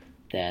here,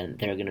 then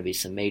there are going to be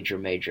some major,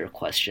 major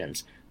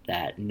questions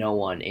that no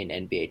one in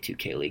NBA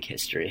 2K League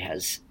history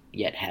has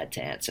yet had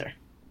to answer.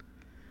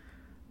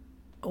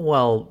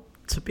 Well,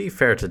 to be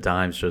fair to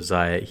Dimes,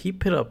 Josiah, he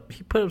put up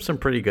some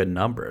pretty good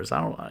numbers.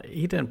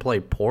 He didn't play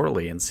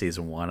poorly in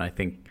season 1. I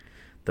think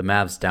the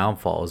Mavs'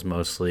 downfall is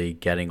mostly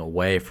getting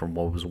away from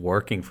what was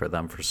working for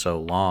them for so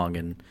long,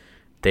 and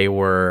they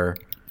were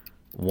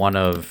one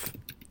of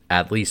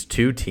at least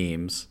 2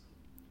 teams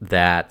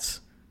that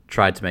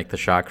tried to make the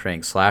shot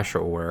creating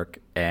slasher work,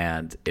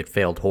 and it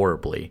failed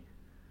horribly.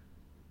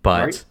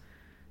 But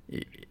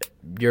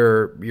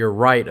you're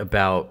right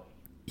about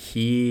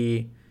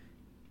he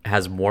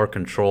has more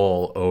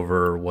control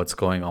over what's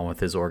going on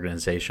with his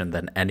organization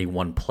than any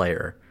one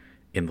player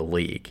in the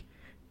league.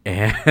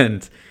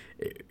 And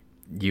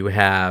you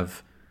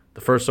have the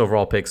 1st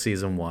overall pick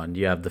season 1,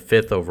 you have the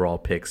 5th overall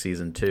pick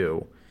season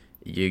 2.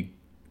 You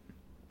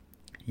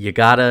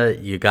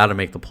gotta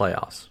make the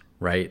playoffs,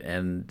 right?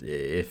 And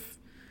if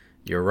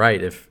you're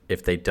right,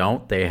 if they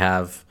don't, they're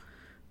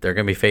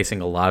gonna be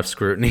facing a lot of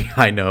scrutiny.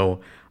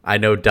 I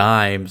know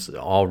Dimes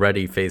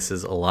already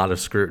faces a lot of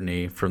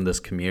scrutiny from this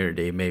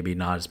community, maybe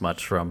not as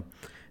much from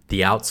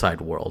the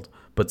outside world,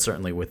 but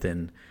certainly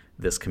within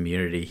this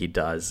community he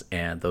does.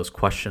 And those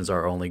questions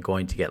are only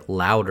going to get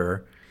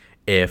louder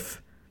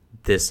if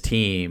this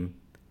team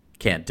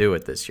can't do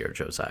it this year,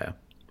 Josiah.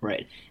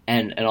 Right.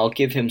 And I'll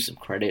give him some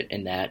credit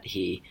in that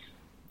he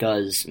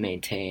does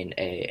maintain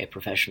a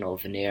professional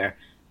veneer,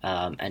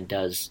 and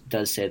does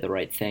say the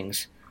right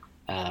things,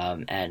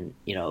 and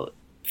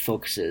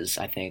focuses,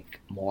 I think,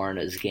 more on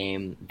his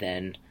game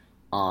than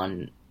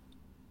on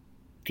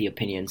the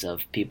opinions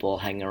of people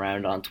hanging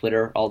around on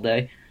Twitter all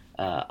day,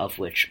 of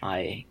which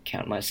I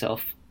count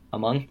myself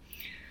among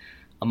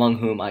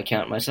whom I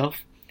count myself.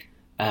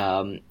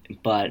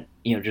 But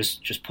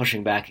just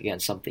pushing back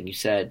against something you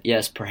said,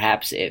 yes,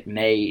 perhaps it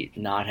may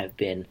not have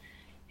been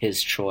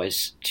his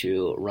choice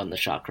to run the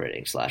shot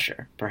creating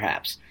slasher,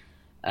 perhaps.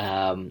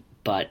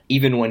 But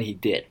even when he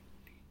did,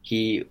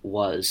 he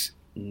was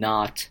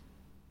not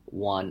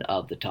one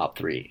of the top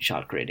 3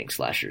 shot creating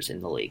slashers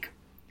in the league.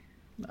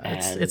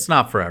 It's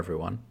not for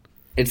everyone.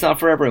 It's not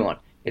for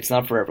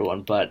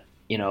everyone. But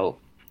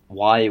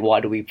why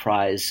do we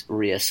prize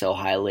Rhea so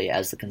highly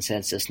as the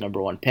consensus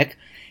number 1 pick?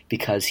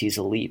 Because he's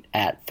elite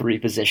at 3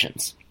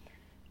 positions,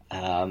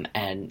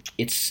 and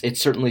it's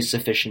certainly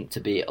sufficient to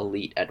be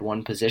elite at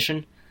 1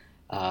 position.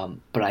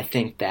 But I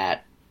think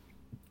that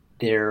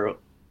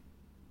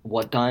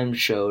what Dimes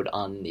showed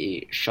on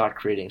the shot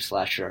creating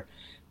slasher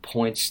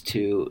points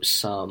to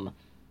some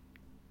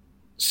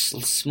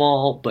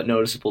small but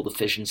noticeable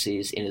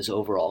deficiencies in his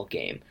overall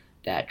game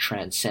that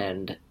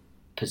transcend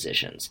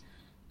positions.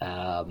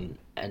 And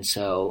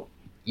so,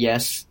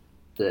 yes,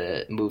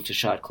 the move to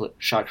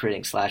shot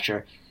creating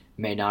slasher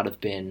may not have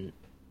been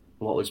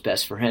what was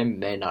best for him,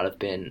 may not have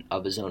been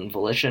of his own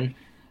volition,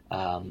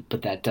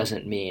 but that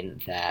doesn't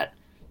mean that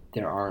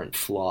there aren't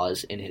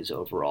flaws in his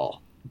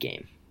overall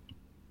game.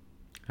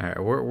 All right,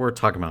 we're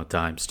talking about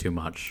Dimes too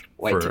much.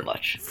 Way too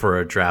much. For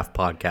a draft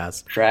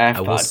podcast.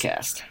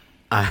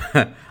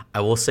 I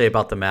will say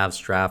about the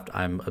Mavs draft,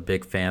 I'm a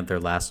big fan of their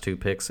last 2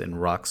 picks in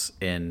Rux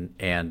and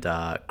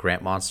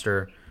Grant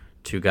Monster.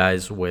 two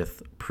guys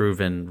with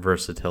proven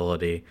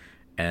versatility,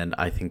 and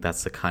I think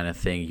that's the kind of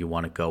thing you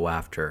want to go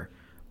after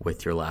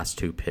with your last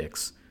two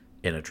picks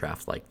in a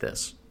draft like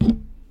this.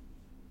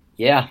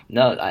 Yeah,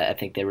 no, I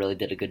think they really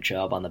did a good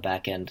job on the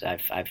back end.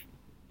 I've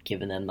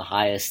given them the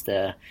highest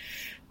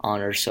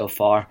honors so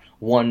far.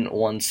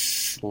 One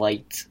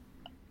slight,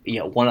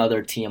 one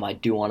other team I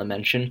do want to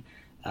mention,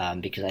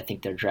 because I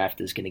think their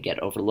draft is going to get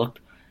overlooked,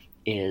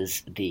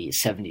 is the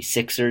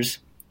 76ers,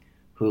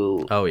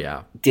 who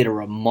did a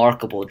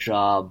remarkable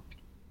job.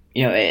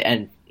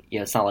 And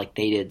it's not like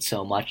they did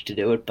so much to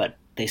do it, but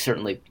they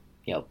certainly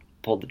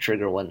pulled the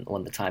trigger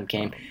when the time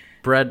came.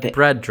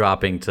 Bread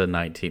dropping to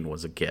 19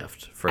 was a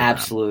gift for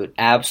them.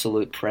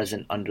 Absolute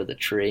present under the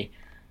tree.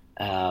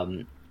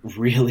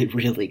 Really,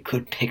 really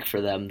good pick for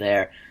them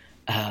there.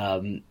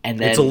 And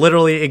then it's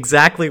literally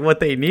exactly what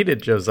they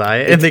needed,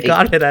 Josiah, and they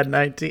got it at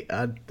 19.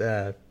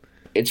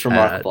 It's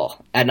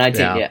remarkable. At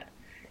 19, yeah.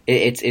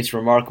 It's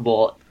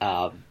remarkable.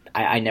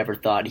 I never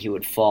thought he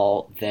would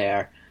fall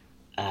there.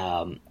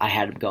 I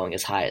had him going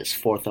as high as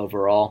 4th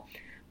overall,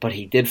 but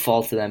he did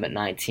fall to them at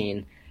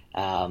 19.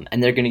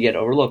 And they're going to get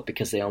overlooked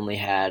because they only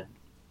had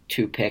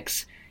 2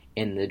 picks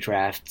in the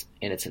draft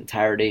in its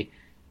entirety.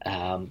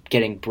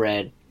 Getting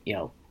Bread,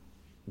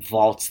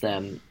 vaults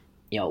them,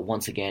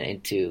 once again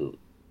into,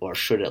 or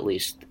should at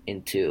least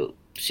into,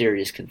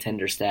 serious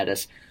contender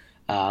status.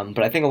 But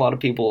I think a lot of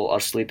people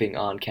are sleeping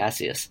on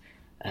Cassius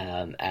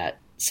at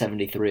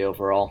 73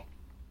 overall.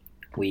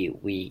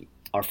 We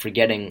are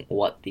forgetting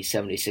what the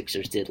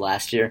 76ers did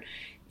last year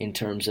in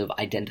terms of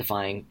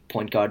identifying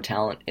point guard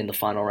talent in the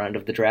final round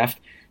of the draft.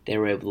 They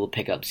were able to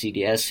pick up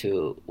ZDS,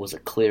 who was a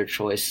clear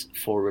choice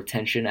for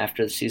retention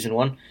after the season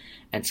 1.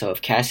 And so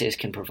if Cassius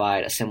can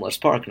provide a similar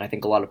spark, and I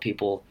think a lot of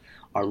people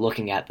are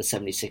looking at the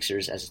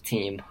 76ers as a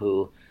team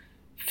who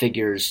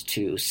figures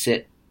to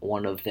sit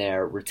one of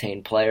their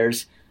retained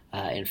players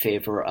in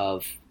favor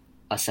of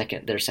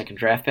their second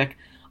draft pick,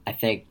 I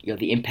think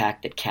the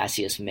impact that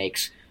Cassius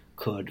makes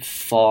could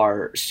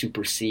far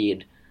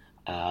supersede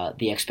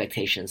the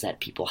expectations that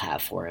people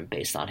have for him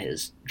based on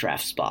his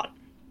draft spot.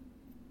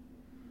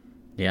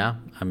 Yeah,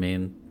 I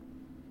mean,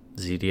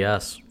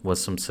 ZDS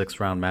was some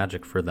 6th-round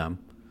magic for them.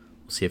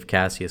 We'll see if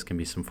Cassius can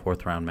be some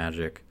 4th-round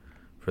magic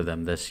for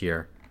them this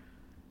year.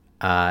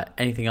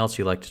 Anything else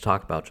you'd like to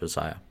talk about,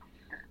 Josiah?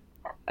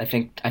 I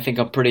think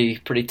I'm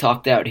pretty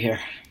talked out here.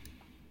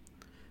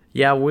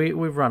 Yeah,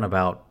 we've run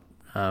about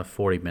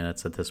 40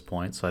 minutes at this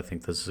point, so I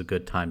think this is a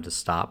good time to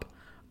stop.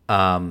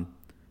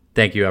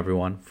 Thank you,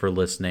 everyone, for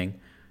listening.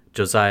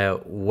 Josiah,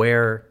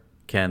 where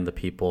can the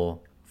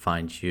people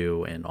find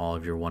you and all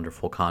of your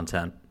wonderful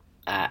content?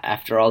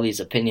 After all these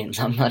opinions,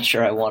 I'm not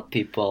sure I want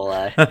people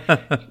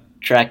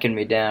tracking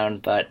me down,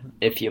 but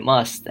if you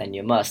must, then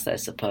you must, I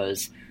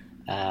suppose.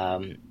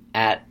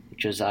 At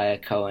Josiah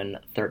Cohen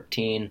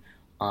 13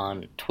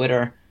 on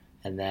Twitter,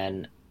 and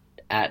then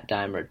at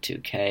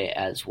Dimer2K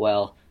as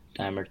well,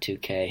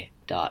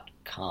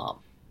 Dimer2K.com.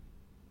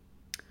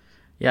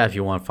 Yeah, if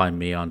you want to find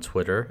me on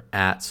Twitter,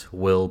 at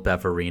Will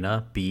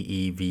Beverina,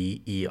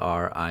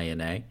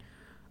 Beverina.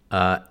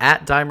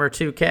 At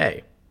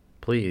Dimer2K.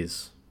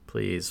 Please,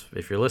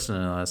 if you're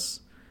listening to us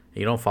and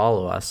you don't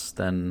follow us,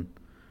 then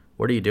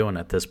what are you doing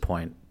at this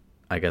point?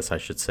 I guess I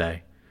should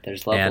say.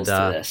 There's levels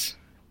to this.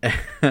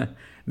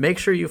 Make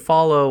sure you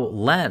follow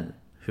Len,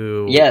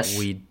 who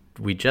we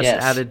just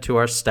added to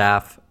our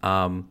staff.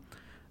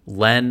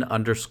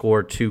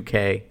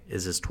 Len_2K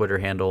is his Twitter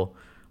handle.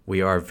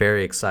 We are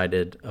very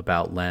excited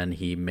about Len.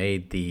 He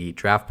made the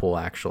draft pool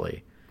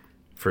actually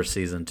for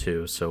season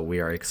 2, so we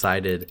are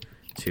excited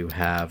to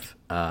have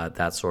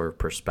that sort of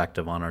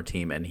perspective on our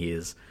team, and he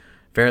is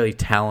very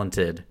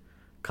talented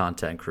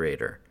content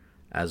creator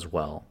as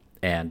well.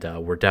 And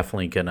we're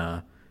definitely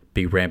gonna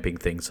be ramping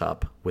things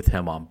up with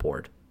him on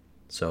board.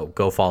 So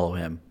go follow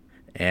him.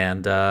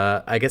 And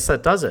I guess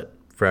that does it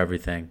for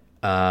everything.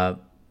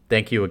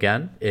 Thank you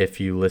again. If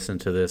you listen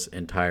to this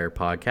entire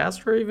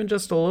podcast, or even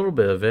just a little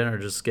bit of it, or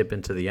just skip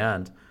into the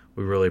end,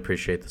 we really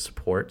appreciate the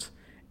support.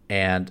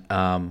 And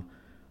I'm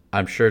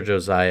sure,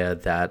 Josiah,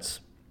 that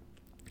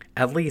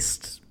at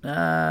least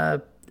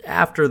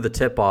after the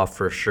tip-off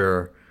for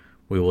sure,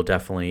 we will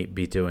definitely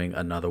be doing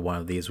another one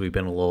of these. We've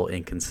been a little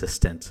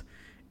inconsistent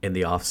in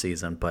the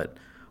off-season, but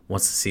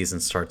once the season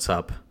starts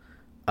up,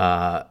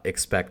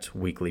 expect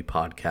weekly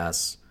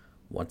podcasts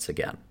once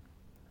again.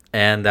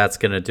 And that's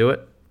going to do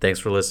it. Thanks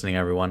for listening,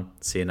 everyone.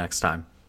 See you next time.